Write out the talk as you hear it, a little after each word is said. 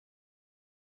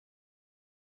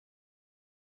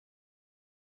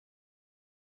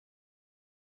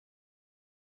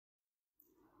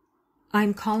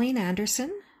I'm Colleen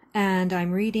Anderson, and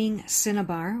I'm reading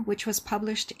Cinnabar, which was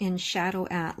published in Shadow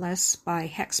Atlas by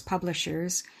Hex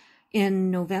Publishers in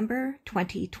November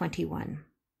 2021.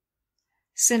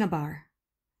 Cinnabar,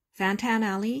 Fantan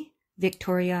Alley,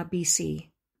 Victoria, BC.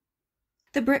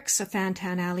 The bricks of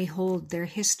Fantan Alley hold their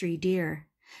history dear.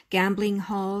 Gambling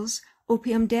halls,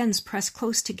 opium dens press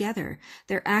close together,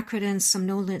 their acrid and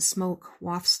somnolent smoke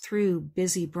wafts through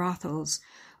busy brothels.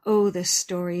 Oh, the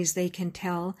stories they can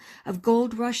tell of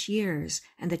gold rush years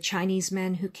and the Chinese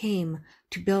men who came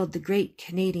to build the great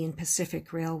Canadian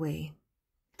Pacific Railway.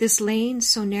 This lane,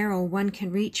 so narrow one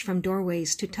can reach from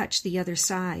doorways to touch the other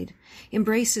side,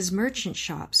 embraces merchant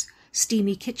shops,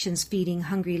 steamy kitchens feeding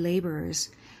hungry laborers,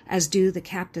 as do the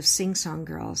captive sing-song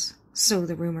girls, so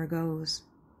the rumor goes.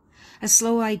 A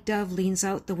slow-eyed dove leans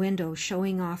out the window,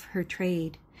 showing off her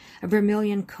trade. A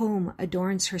vermilion comb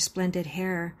adorns her splendid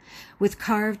hair, with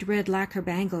carved red lacquer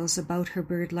bangles about her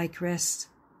bird-like wrists.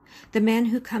 The men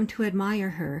who come to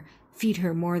admire her feed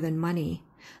her more than money.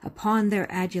 Upon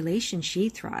their adulation she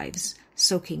thrives,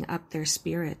 soaking up their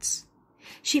spirits.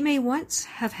 She may once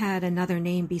have had another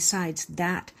name besides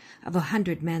that of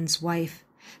 100 men's wife.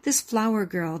 This flower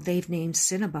girl they've named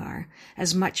Cinnabar,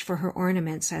 as much for her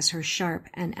ornaments as her sharp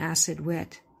and acid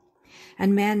wit.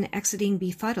 And men exiting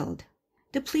befuddled,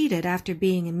 depleted after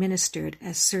being administered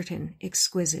a certain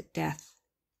exquisite death.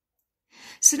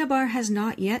 Cinnabar has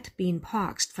not yet been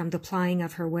poxed from the plying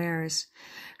of her wares.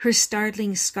 Her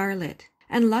startling scarlet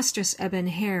and lustrous ebon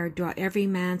hair draw every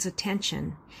man's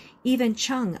attention. Even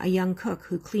Chung, a young cook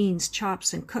who cleans,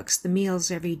 chops, and cooks the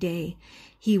meals every day,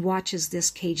 he watches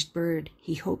this caged bird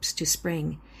he hopes to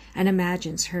spring, and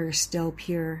imagines her still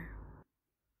pure.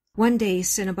 One day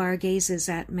Cinnabar gazes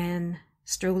at men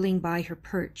strolling by her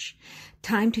perch.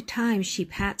 Time to time she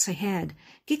pats ahead,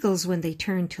 giggles when they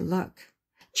turn to look.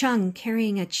 Chung,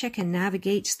 carrying a chicken,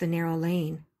 navigates the narrow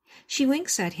lane. She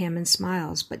winks at him and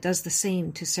smiles, but does the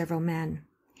same to several men.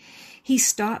 He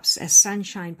stops as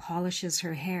sunshine polishes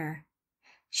her hair.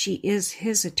 She is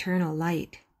his eternal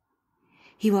light.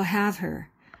 He will have her,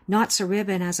 knots a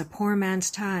ribbon as a poor man's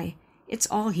tie. It's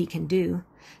all he can do.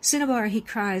 Cinnabar, he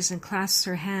cries and clasps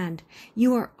her hand.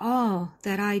 You are all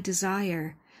that I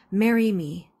desire. Marry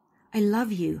me. I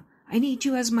love you. I need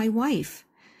you as my wife.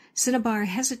 Cinnabar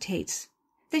hesitates.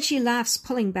 Then she laughs,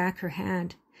 pulling back her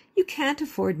hand. You can't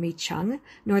afford me, Chung,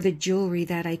 nor the jewelry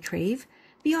that I crave.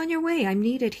 Be on your way, I'm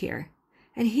needed here.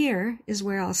 And here is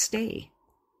where I'll stay.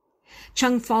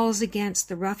 Chung falls against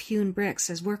the rough-hewn bricks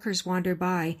as workers wander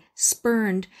by.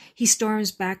 Spurned, he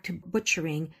storms back to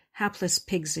butchering hapless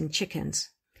pigs and chickens.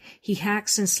 He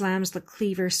hacks and slams the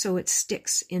cleaver so it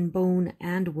sticks in bone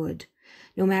and wood.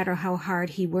 No matter how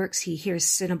hard he works, he hears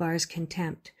Cinnabar's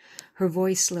contempt. Her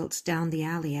voice lilts down the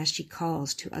alley as she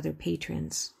calls to other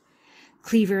patrons.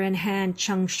 Cleaver in hand,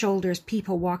 Chung shoulders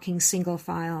people walking single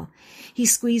file. He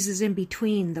squeezes in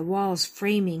between, the walls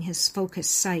framing his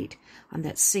focused sight on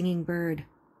that singing bird,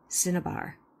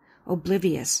 Cinnabar.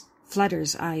 Oblivious,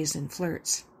 flutters eyes and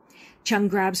flirts. Chung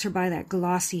grabs her by that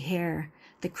glossy hair,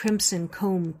 the crimson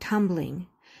comb tumbling.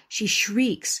 She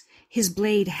shrieks. His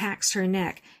blade hacks her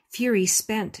neck, fury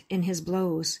spent in his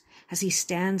blows, as he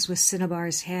stands with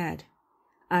Cinnabar's head,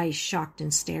 eyes shocked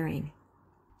and staring.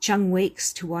 Chung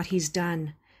wakes to what he's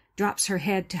done, drops her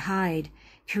head to hide.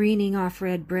 Careening off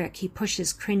red brick, he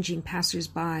pushes cringing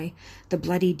passers-by, the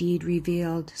bloody deed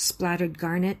revealed, splattered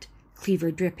garnet, cleaver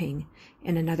dripping.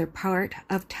 In another part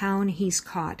of town he's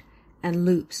caught, and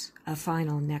loops a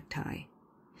final necktie.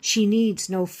 She needs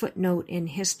no footnote in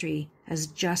history as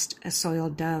just a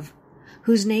soiled dove,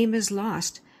 whose name is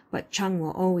lost, but Chung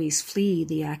will always flee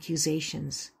the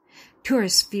accusations.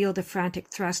 Tourists feel the frantic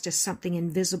thrust as something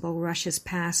invisible rushes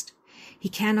past. He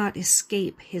cannot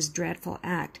escape his dreadful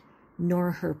act,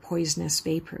 nor her poisonous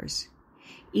vapors.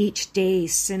 Each day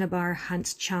Cinnabar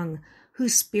hunts Chung,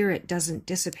 whose spirit doesn't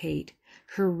dissipate.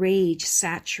 Her rage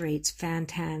saturates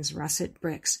Fantan's russet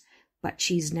bricks, but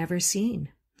she's never seen.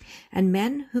 And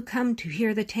men who come to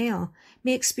hear the tale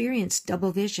may experience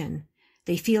double vision.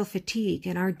 They feel fatigue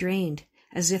and are drained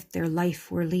as if their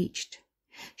life were leached.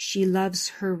 She loves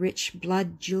her rich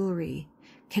blood jewelry,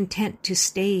 content to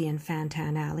stay in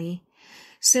Fantan Alley.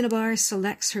 Cinnabar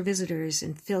selects her visitors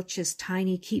and filches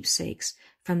tiny keepsakes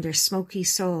from their smoky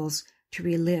souls to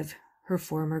relive her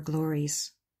former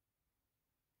glories.